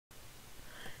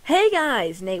Hey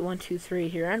guys, Nate123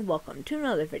 here, and welcome to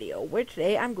another video, where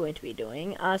today I'm going to be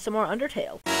doing some more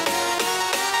Undertale.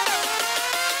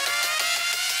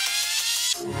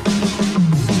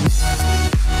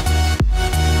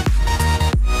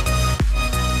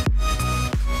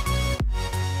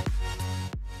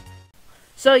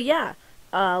 So yeah,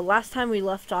 last time we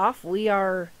left off, we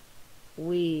are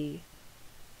in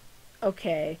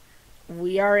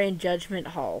Judgment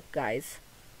Hall, guys.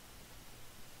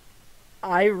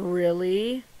 I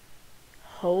really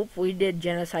hope we did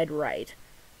genocide right.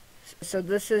 So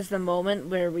this is the moment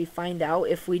where we find out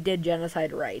if we did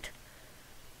genocide right.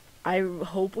 I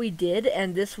hope we did,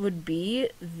 and this would be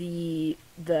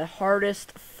the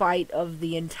hardest fight of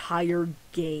the entire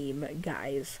game,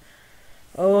 guys.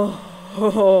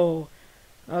 Oh,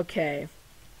 okay.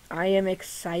 I am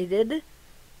excited,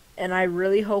 and I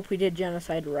really hope we did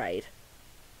genocide right.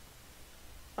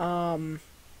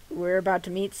 We're about to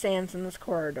meet Sans in this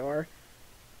corridor.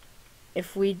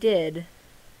 If we did,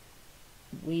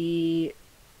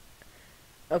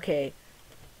 okay.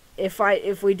 If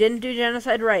we didn't do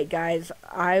genocide right, guys,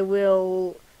 I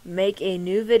will make a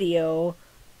new video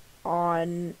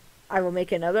on. I will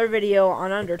make another video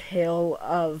on Undertale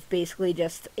of basically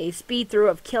just a speed through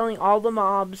of killing all the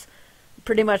mobs,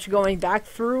 pretty much going back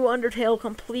through Undertale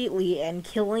completely and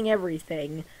killing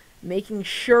everything, making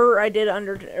sure I did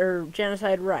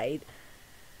genocide right.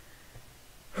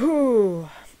 Whew.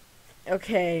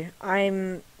 Okay,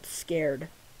 I'm scared.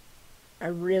 I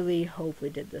really hope we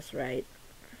did this right.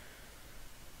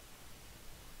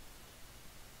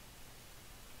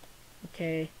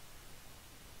 Okay.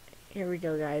 Here we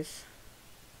go, guys.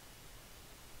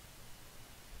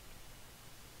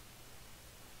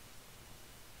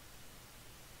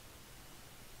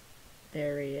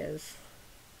 There he is.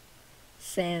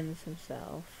 Sans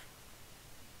himself.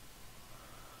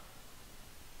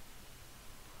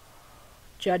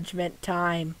 Judgment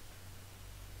time.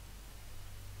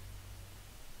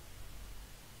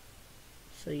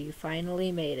 So you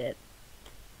finally made it.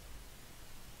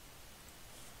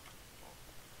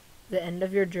 The end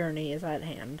of your journey is at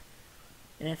hand.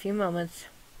 In a few moments,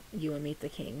 you will meet the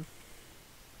king.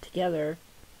 Together,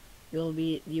 you will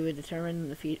determine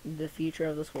the future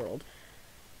of this world.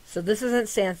 So this isn't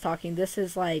Sans talking. This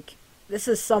is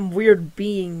some weird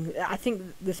being. I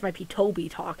think this might be Toby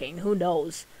talking. Who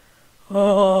knows?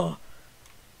 Oh,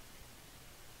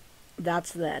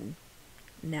 that's then.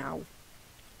 Now,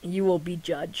 you will be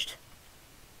judged.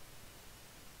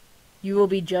 You will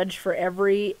be judged for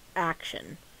every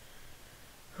action.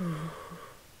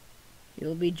 You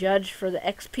will be judged for the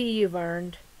XP you've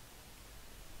earned.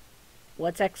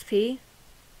 What's XP?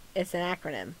 It's an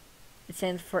acronym. It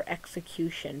stands for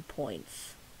execution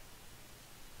points.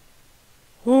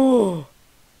 Ooh.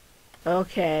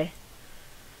 Okay.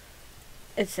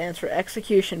 It stands for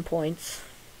execution points.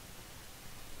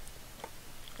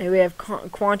 A way of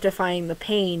quantifying the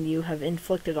pain you have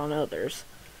inflicted on others.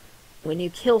 When you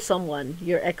kill someone,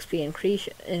 your XP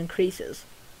increases.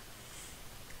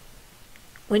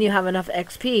 When you have enough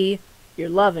XP, your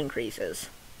love increases.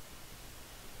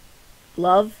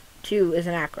 Love, too, is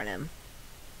an acronym.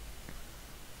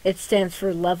 It stands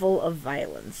for level of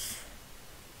violence.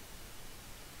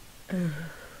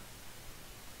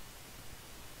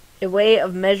 A way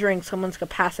of measuring someone's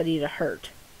capacity to hurt.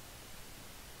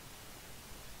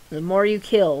 The more you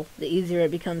kill, the easier it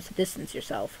becomes to distance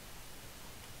yourself.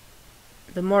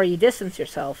 The more you distance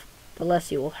yourself, the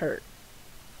less you will hurt.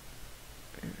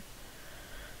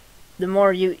 The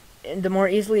more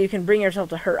easily you can bring yourself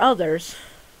to hurt others.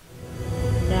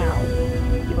 Now,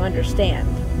 you understand.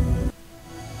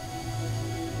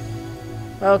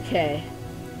 Okay.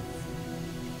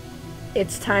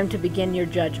 It's time to begin your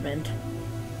judgment.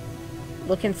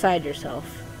 Look inside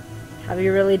yourself. Have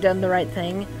you really done the right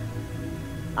thing?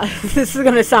 This is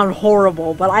gonna sound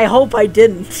horrible, but I hope I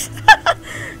didn't.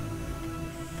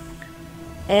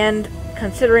 And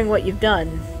considering what you've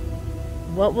done,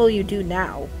 what will you do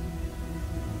now?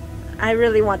 I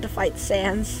really want to fight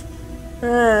Sans.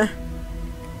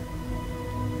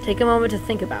 Take a moment to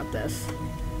think about this.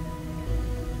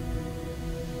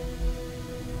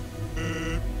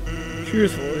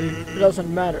 Truthfully, it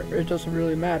doesn't matter. It doesn't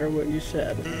really matter what you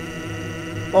said.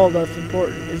 All that's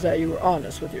important is that you were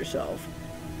honest with yourself.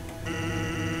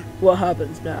 What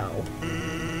happens now?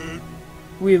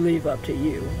 We leave up to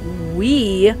you.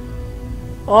 We?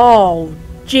 Oh,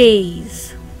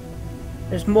 jeez.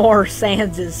 There's more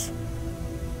Sanses.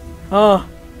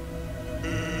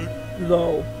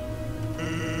 Though,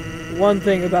 one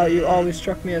thing about you always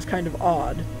struck me as kind of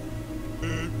odd.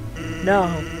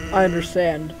 Now, I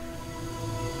understand.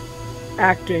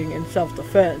 Acting in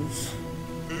self-defense.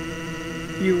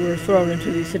 you were thrown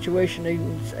into these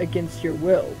situations against your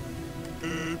will.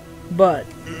 But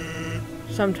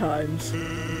sometimes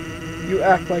you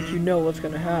act like you know what's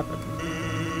gonna happen.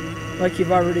 Like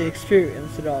you've already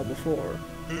experienced it all before.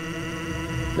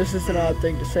 This is an odd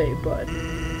thing to say, but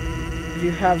if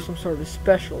you have some sort of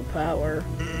special power,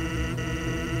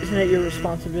 isn't it your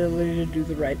responsibility to do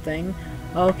the right thing?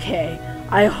 Okay,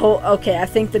 I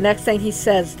think the next thing he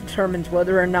says determines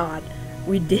whether or not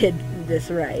we did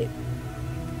this right.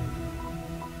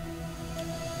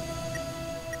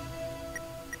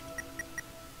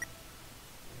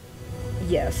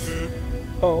 Yes.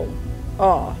 Oh.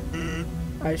 Ah.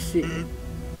 I see.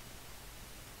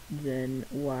 Then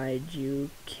why'd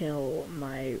you kill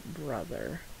my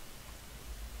brother?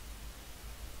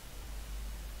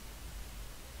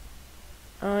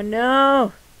 Oh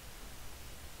no!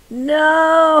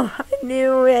 No! I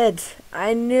knew it!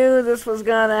 I knew this was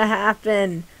gonna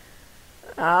happen!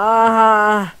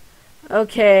 Ah!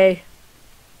 Okay.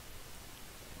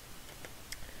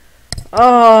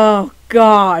 Oh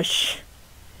gosh!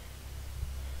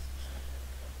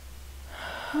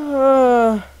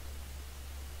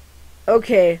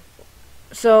 Okay,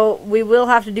 so we will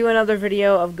have to do another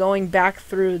video of going back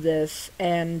through this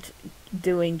and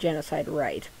doing genocide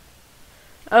right.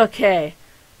 Okay,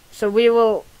 so we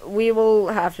will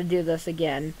have to do this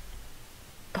again.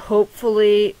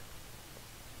 Hopefully,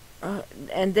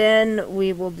 and then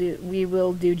we will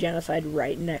do genocide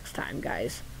right next time,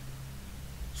 guys.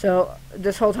 So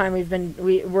this whole time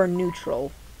we're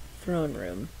neutral, throne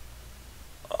room.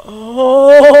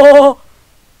 Oh!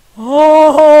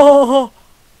 Oh!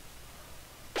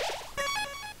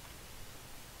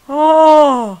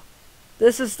 Oh!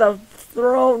 This is the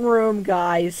throne room,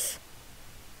 guys.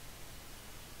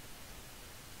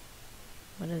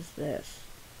 What is this?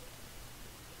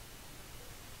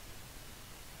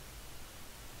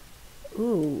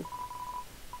 Ooh.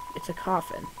 It's a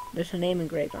coffin. There's a name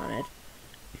engraved on it.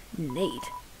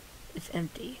 Nate. It's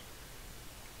empty.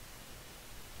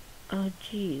 Oh,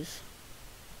 jeez.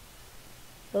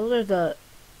 Those are the...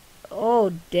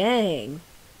 Oh, dang.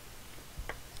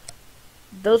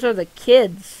 Those are the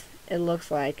kids, it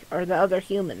looks like. Or the other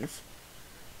humans.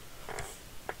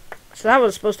 So that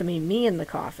was supposed to be me in the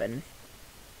coffin.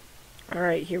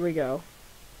 Alright, here we go.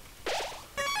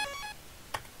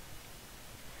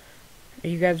 Are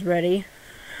you guys ready?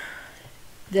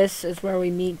 This is where we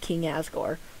meet King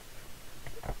ASGORE.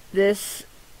 This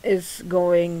is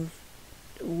going...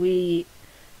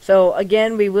 So,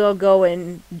 again, we will go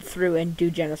through and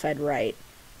do genocide right.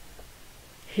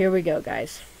 Here we go,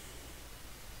 guys.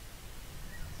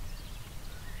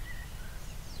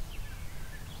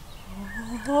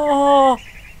 Oh!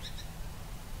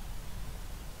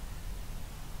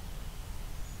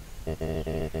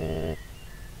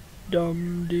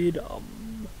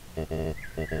 Dum-dee-dum.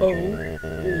 Oh,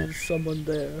 is someone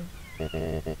there?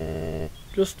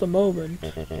 Just a moment.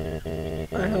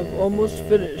 I have almost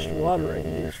finished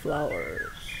watering these flowers.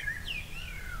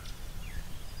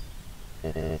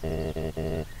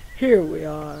 Here we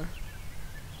are.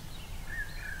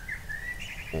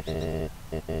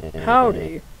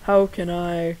 Howdy. How can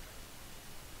I...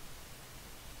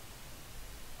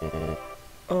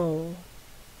 Oh.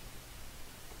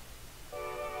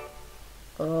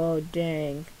 Oh,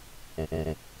 dang.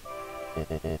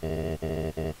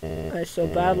 I so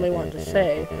badly want to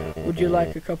say, would you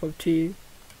like a cup of tea?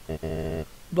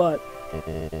 But,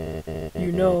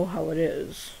 you know how it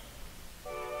is.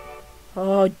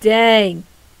 Oh, dang!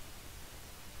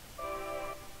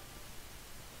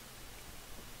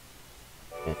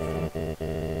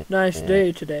 Nice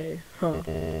day today, huh?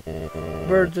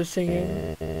 Birds are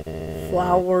singing,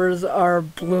 flowers are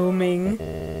blooming,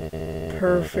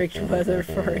 perfect weather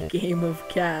for a game of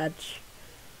catch.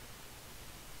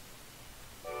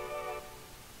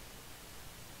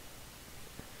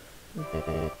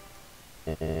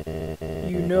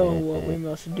 You know what we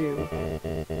must do.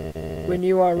 When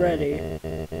you are ready,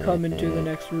 come into the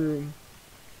next room.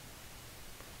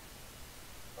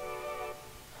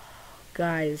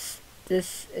 Guys,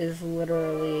 this is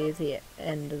literally the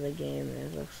end of the game,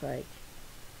 it looks like.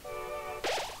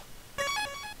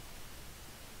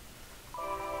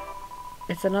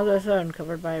 It's another throne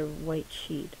covered by a white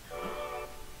sheet.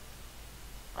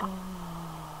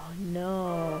 Oh,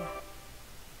 no.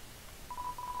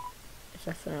 It's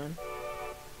a throne.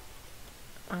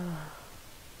 Oh.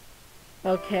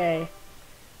 Okay.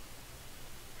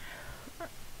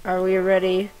 Are we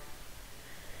ready?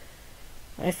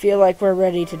 I feel like we're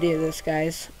ready to do this,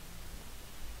 guys.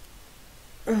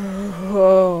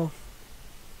 Oh.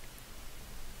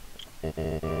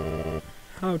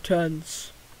 How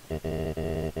tense.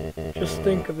 Just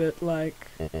think of it like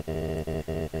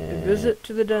a visit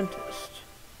to the dentist.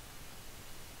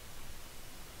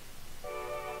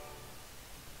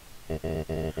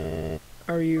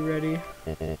 Are you ready?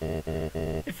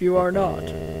 If you are not,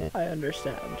 I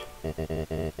understand.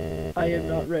 I am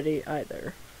not ready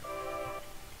either.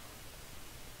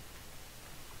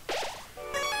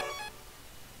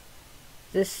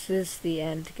 This is the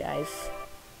end, guys.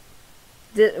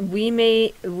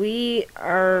 We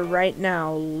are right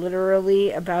now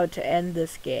literally about to end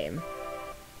this game.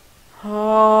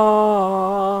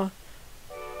 Oh,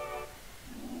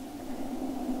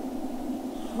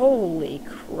 holy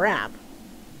crap.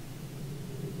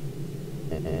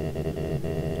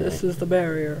 This is the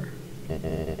barrier.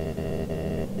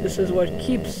 This is what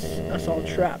keeps us all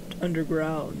trapped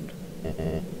underground.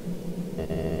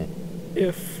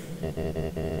 If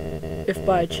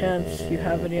by chance you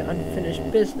have any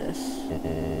unfinished business,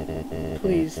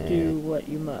 please do what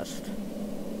you must.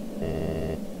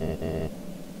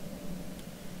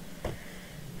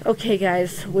 Okay,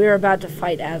 guys, we're about to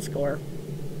fight ASGORE.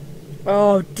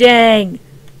 Oh, dang!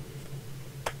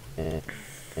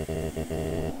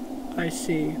 I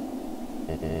see.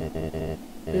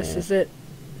 This is it,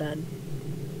 then.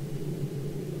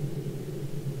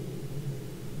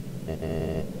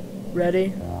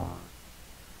 Ready?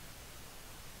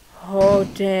 Oh,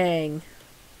 dang.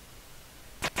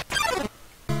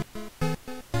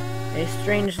 A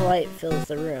strange light fills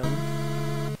the room.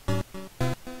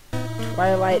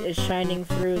 Twilight is shining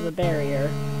through the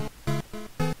barrier.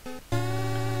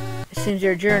 It seems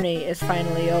your journey is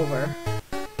finally over.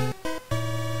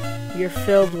 You're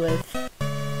filled with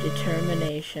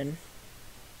determination.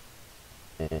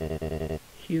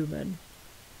 Human.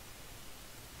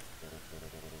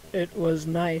 It was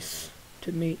nice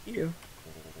to meet you.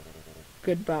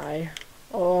 Goodbye.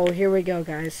 Oh, here we go,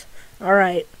 guys.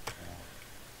 Alright.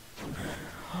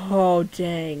 Oh,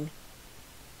 dang.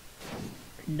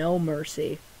 No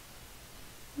mercy.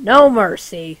 No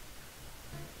mercy!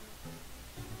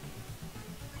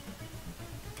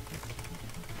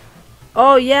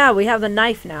 Oh, yeah, we have the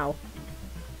knife now.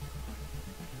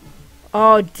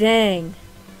 Oh, dang.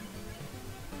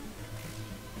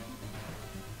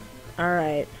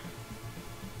 Alright.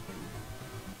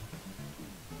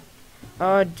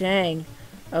 Oh, dang.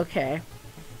 Okay.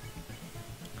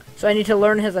 So I need to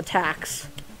learn his attacks.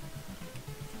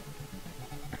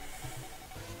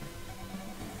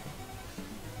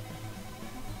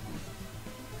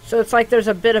 So it's like there's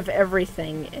a bit of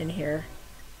everything in here.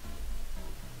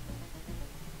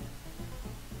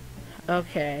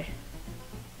 Okay.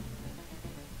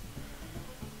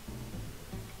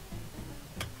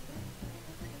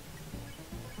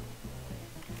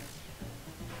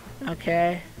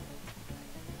 Okay.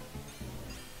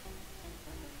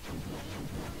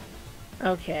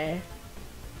 Okay.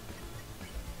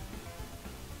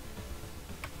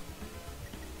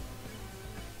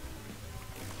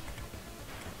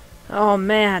 Oh,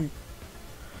 man.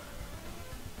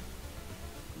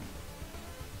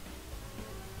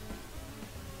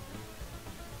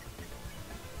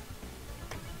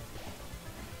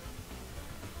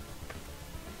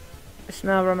 The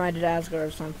smell reminded ASGORE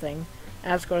of something.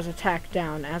 ASGORE's attack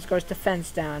down. ASGORE's defense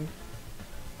down.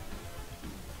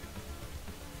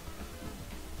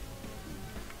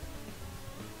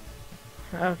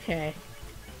 Okay.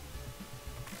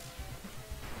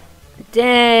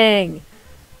 Dang!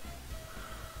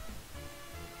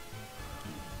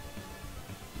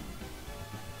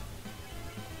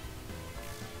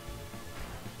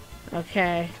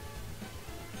 Okay.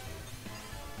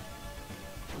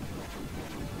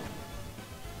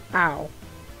 Ow.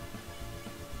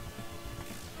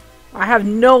 I have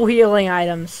no healing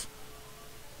items.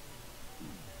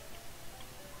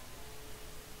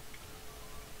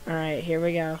 Alright, here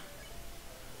we go.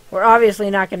 We're obviously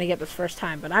not going to get this first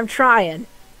time, but I'm trying.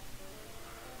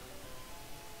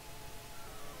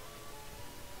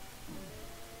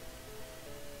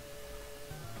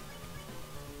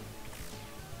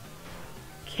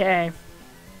 Okay.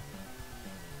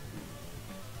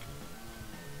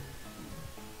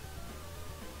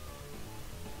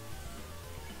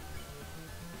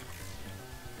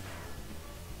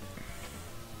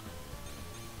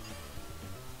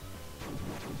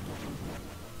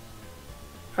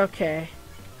 Okay.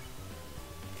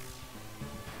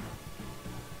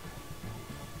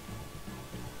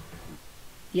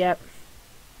 Yep.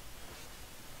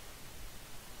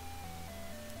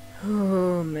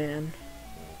 Oh, man.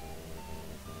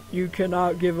 You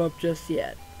cannot give up just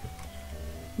yet.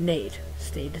 Nate,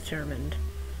 stay determined.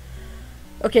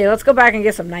 Okay, let's go back and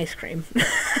get some ice cream.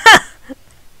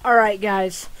 Alright,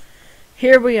 guys.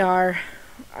 here we are.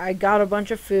 I got a bunch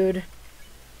of food.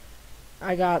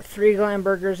 I got 3 glam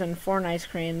burgers and 4 ice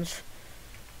creams.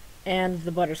 And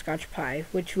the butterscotch pie,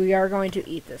 which we are going to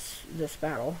eat this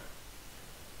battle.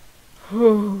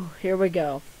 Whew, here we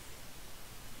go.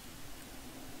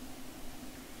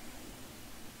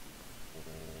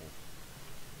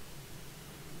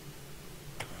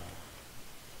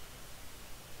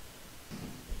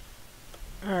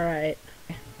 Alright.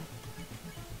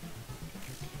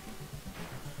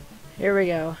 Here we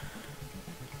go.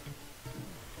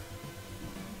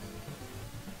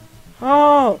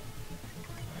 Oh!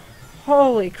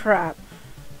 Holy crap.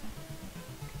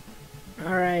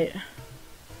 Alright.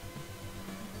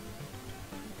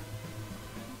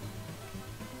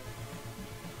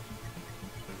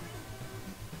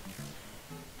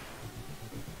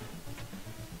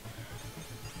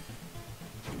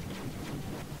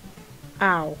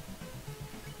 Ow.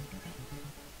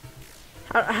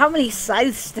 How many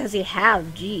scythes does he have?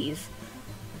 Jeez.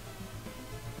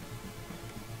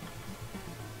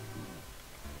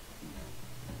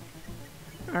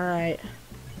 Alright.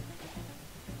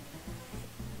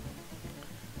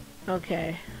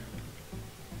 Okay.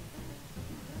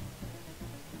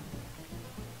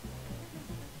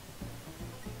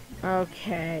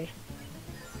 Okay.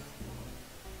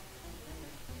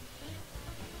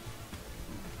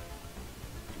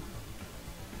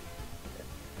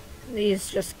 These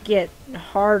just get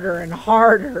harder and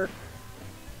harder.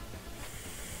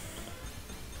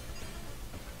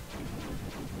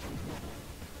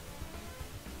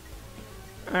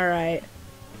 Alright.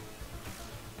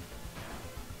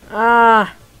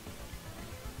 Ah!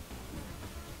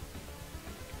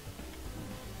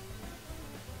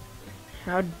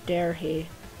 How dare he?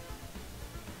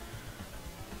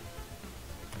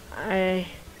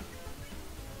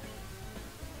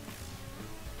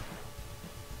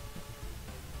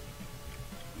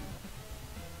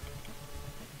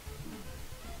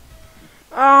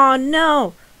 Oh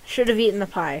no! Should have eaten the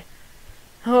pie.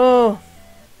 Oh!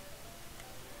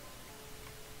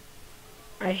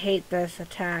 I hate this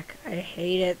attack. I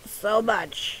hate it so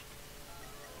much.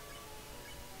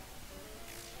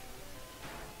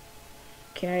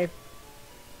 Okay.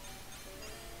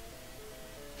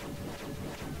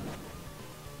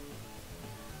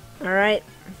 Alright.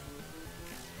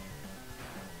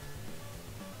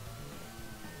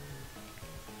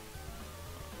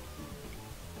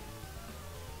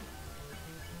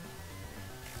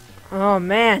 Oh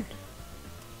man.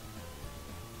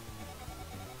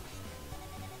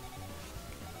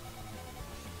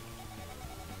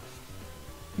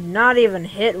 Not even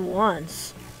hit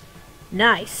once.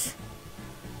 Nice.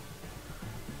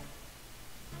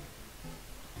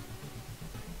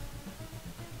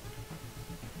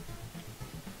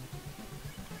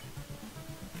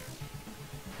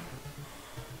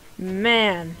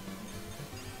 Man.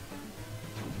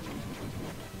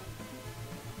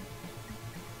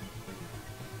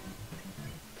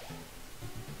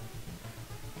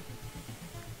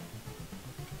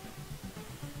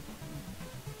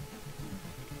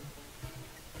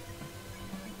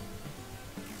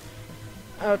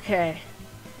 Okay.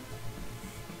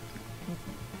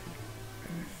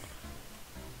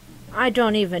 I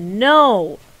don't even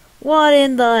know. What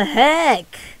in the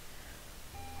heck?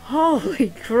 Holy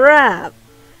crap.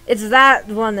 It's that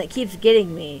one that keeps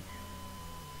getting me.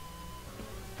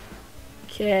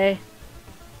 Okay.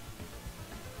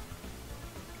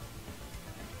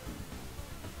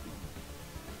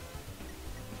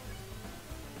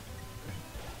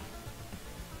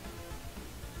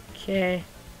 Okay.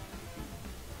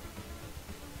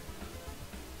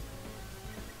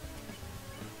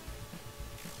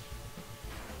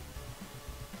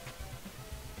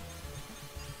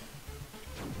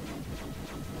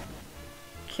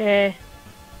 Okay.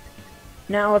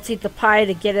 Now let's eat the pie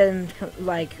to get him,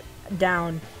 like,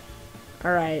 down.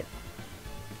 Alright.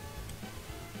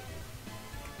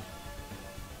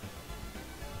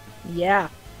 Yeah.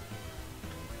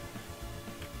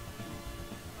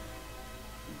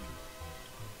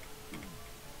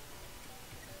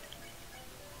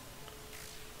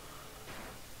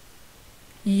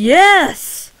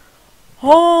 Yes!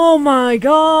 Oh my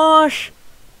gosh!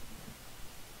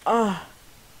 Ah.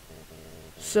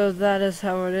 So that is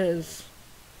how it is.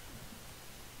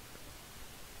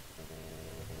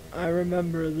 I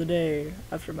remember the day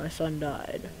after my son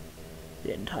died.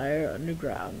 The entire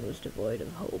underground was devoid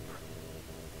of hope.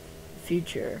 The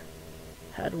future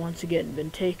had once again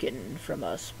been taken from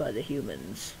us by the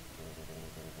humans.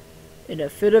 In a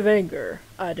fit of anger,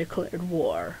 I declared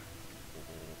war.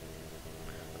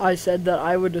 I said that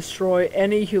I would destroy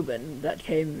any human that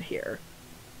came here.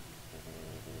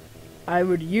 I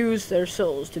would use their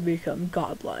souls to become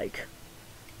godlike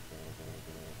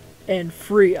and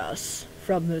free us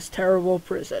from this terrible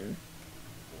prison.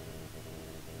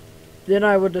 Then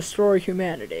I would destroy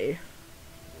humanity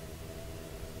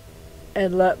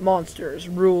and let monsters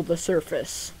rule the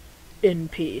surface in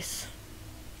peace.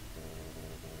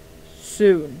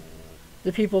 Soon,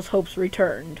 the people's hopes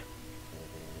returned.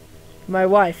 My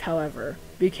wife, however,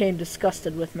 became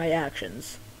disgusted with my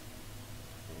actions.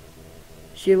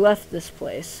 She left this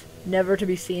place, never to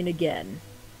be seen again.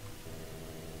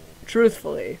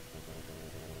 Truthfully,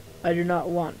 I do not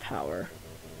want power.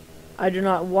 I do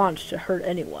not want to hurt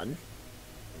anyone.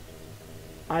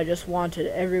 I just wanted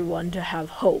everyone to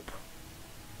have hope.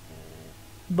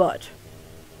 But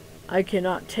I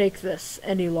cannot take this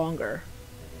any longer.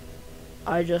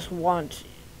 I just want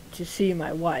to see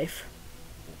my wife.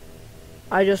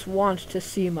 I just want to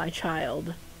see my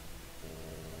child.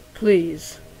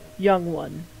 Please, young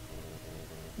one.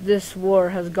 This war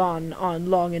has gone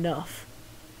on long enough.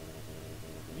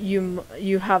 You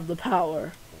have the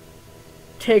power.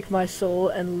 Take my soul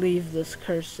and leave this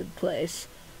cursed place.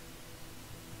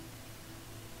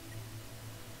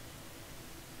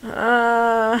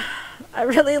 I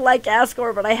really like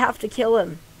ASGORE, but I have to kill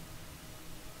him.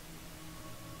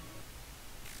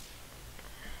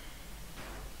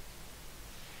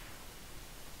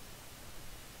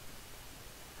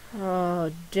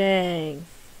 Oh, dang.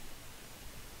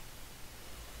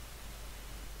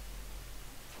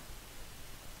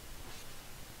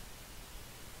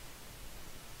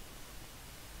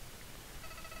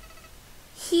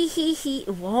 He.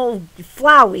 Whoa,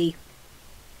 Flowey.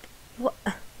 What?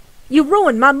 You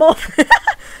ruined my moment.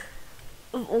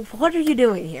 What are you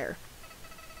doing here?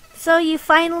 So you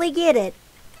finally get it.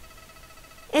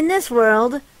 In this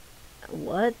world,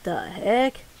 What the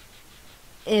heck?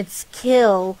 it's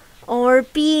kill or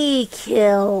be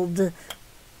killed.